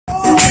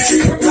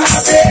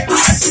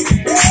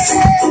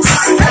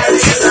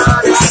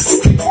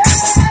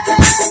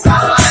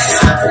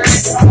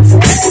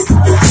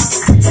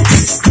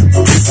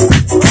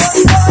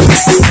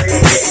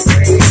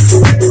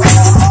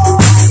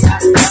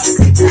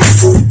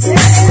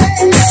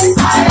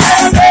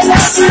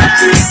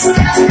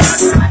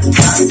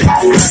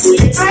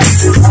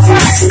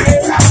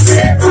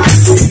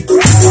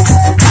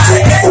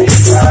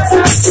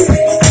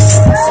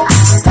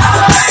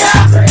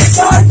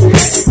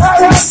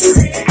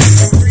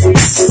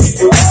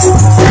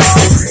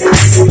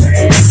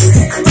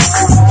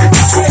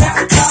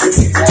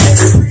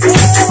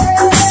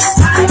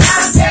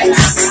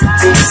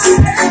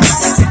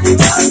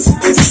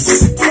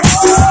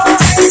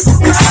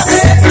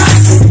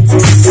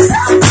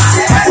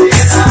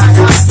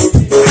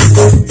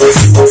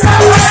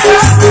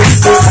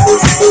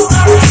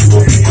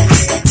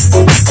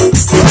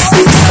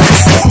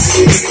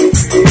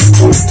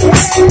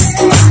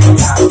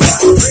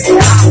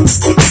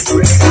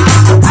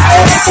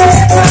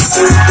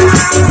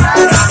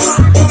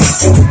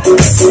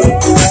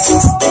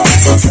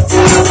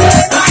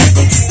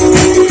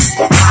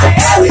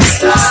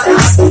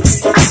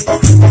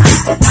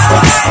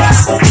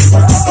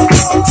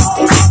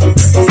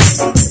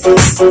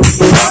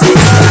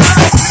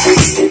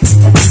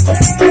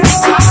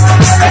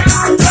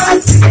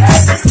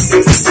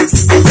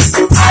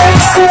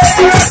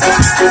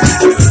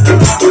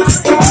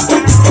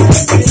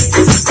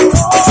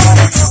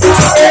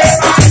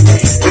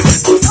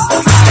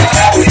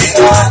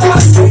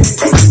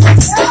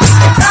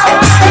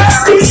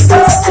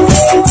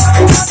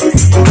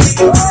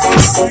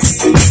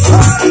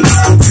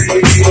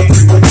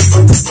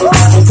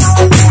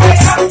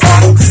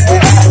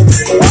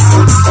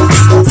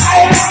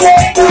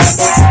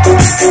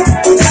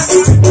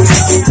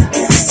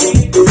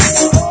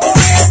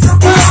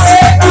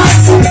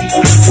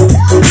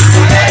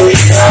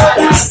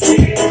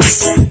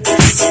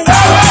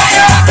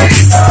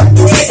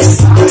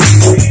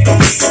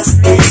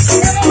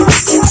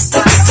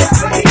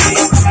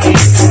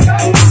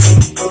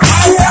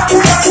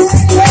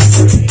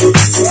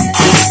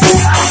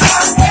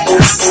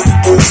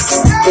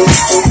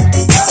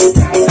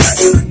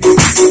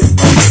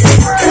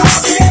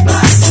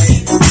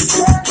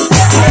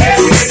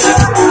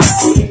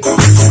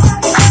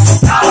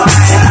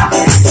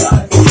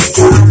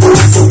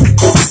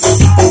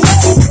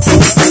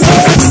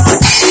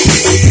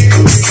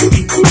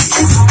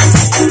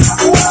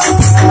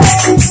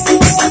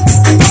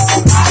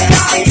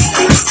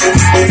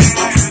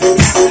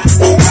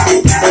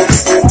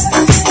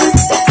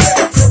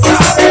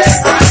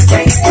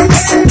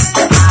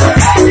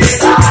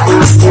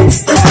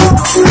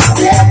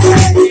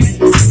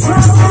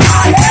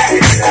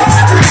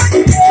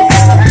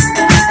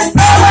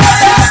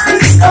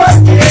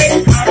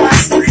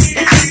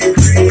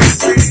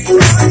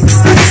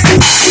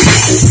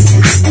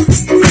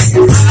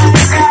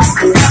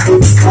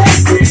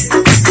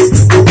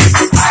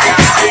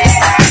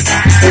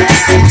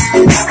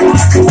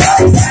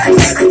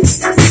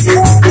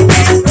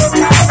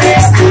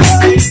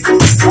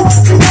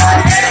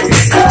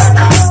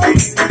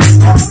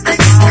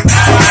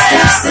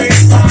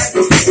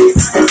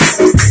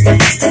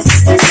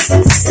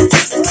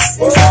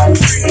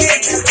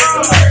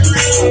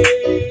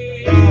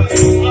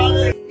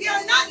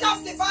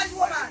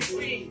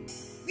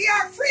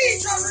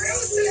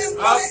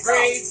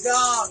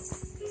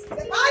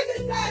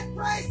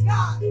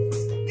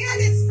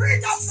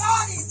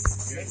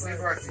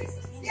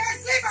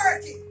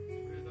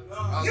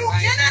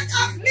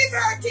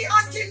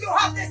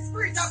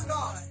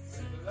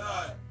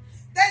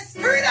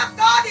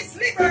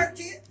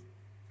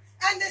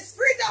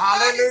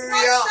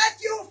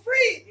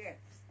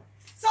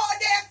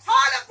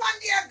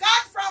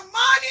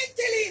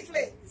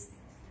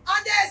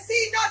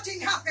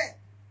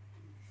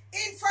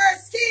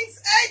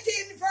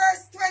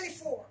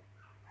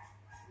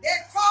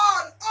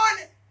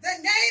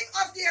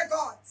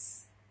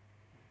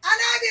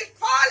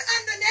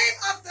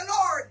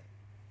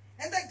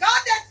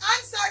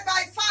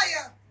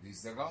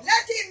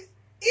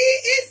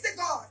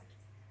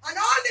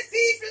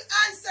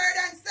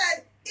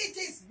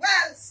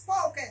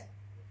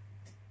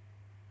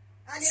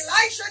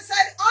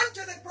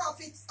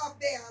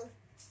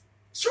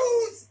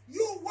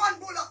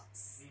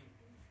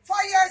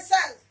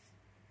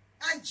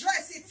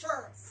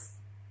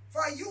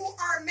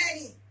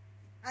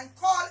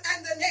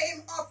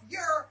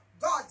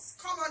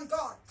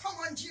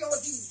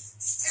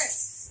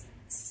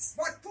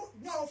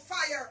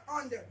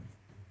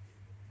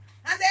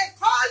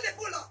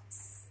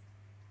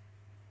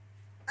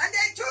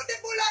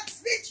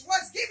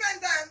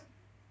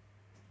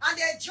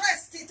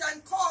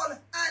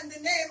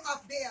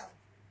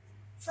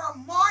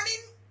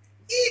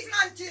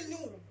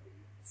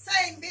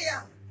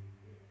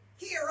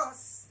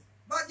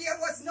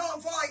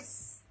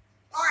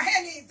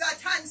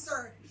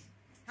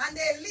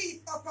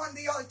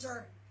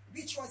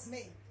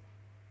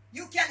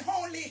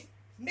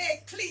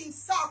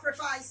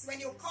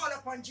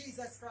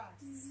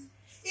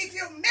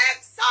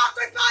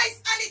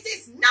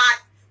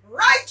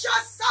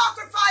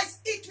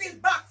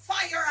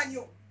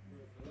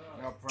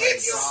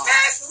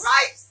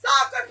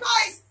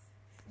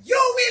You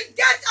will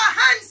get an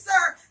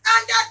answer,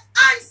 and that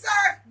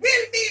answer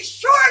will be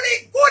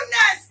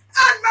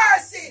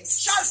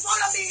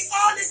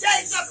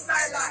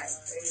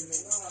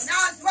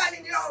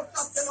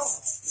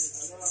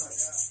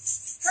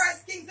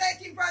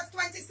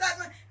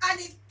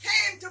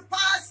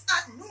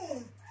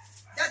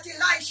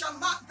Elisha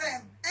mocked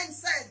them and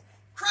said,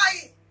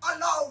 cry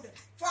aloud,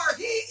 for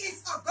he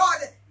is a God.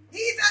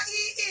 Either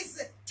he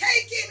is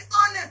taking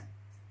on,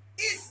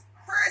 is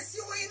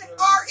pursuing,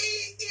 or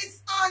he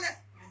is on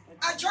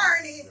a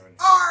journey,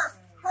 or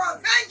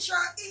peradventure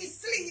he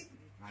sleep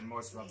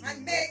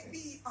and make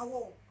me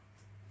awoke.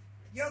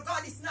 Your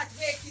God is not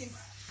waking.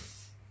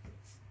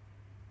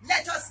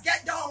 Let us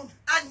get down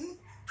and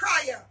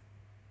prayer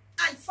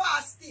and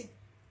fasting,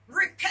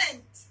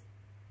 repent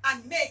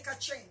and make a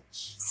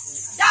change.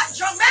 That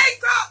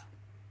Jamaica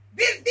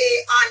will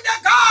be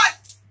under God,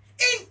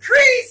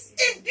 increase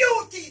in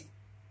beauty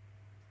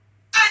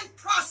and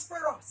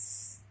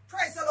prosperous.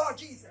 Praise the Lord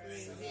Jesus.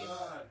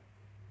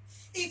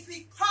 If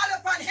we call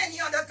upon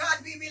any other God,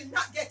 we will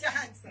not get an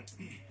answer.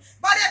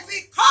 But if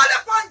we call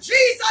upon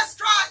Jesus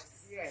Christ,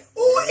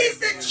 who is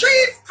the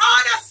chief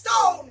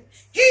cornerstone,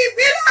 he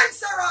will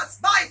answer us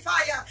by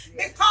fire,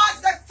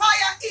 because the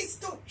fire is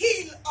to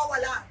heal our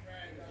land.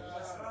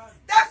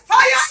 The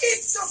fire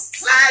is to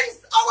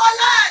cleanse our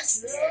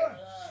land.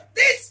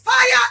 This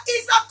fire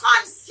is a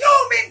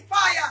consuming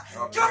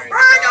fire to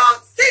burn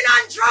out sin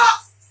and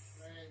dross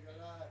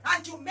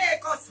and to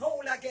make us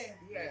whole again.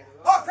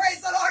 Oh,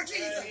 praise the Lord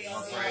Jesus.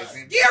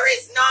 There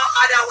is no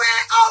other way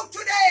out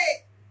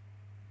today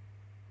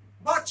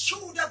but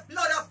through the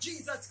blood of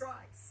Jesus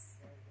Christ.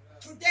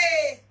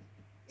 Today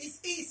is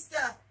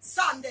Easter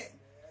Sunday,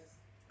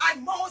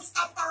 and most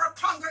of our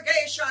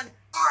congregation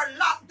are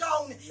locked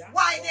down.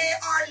 Why they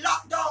are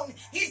locked down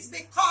is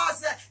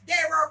because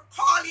they were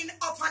calling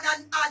upon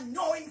an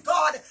unknowing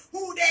God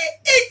who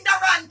they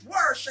ignorant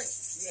worship.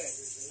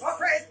 Oh,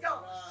 praise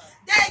God.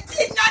 They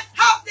did not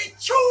have the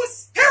true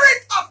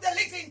spirit of the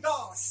living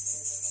God.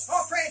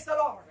 Oh, praise the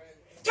Lord.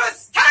 To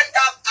stand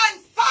up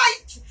and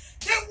fight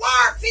the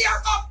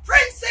warfare of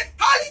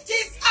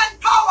principalities and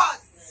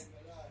powers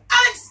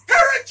and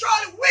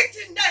spiritual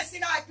wickedness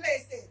in high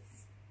places.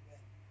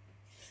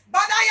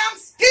 But I am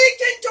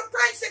speaking to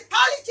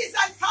principalities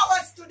and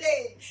powers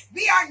today.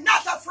 We are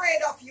not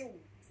afraid of you.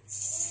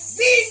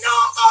 We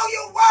know how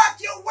you work.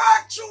 You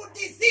work through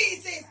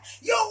diseases.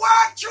 You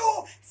work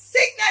through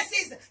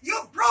sicknesses.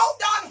 You broke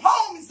down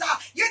homes.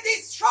 You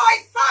destroy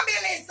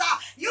families.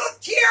 You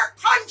tear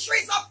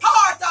countries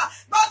apart.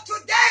 But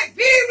today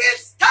we will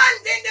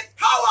stand in the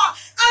power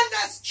and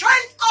the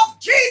strength of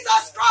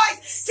Jesus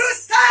Christ to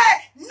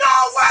say, no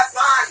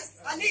weapon.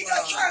 I need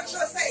the church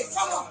to say,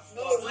 come on.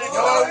 No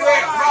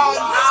weapon.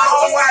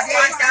 No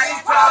weapon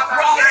can prosper.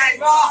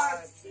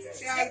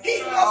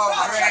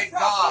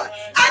 God.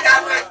 And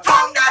every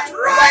tongue that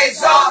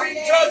rise up in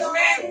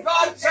judgment,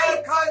 God shall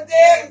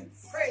condemn.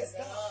 Praise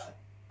God.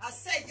 I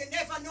said you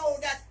never know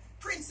that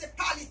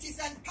principalities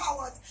and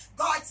powers,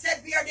 God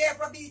said where they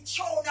ever be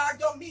thrown our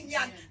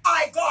dominion,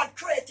 I God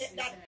created that.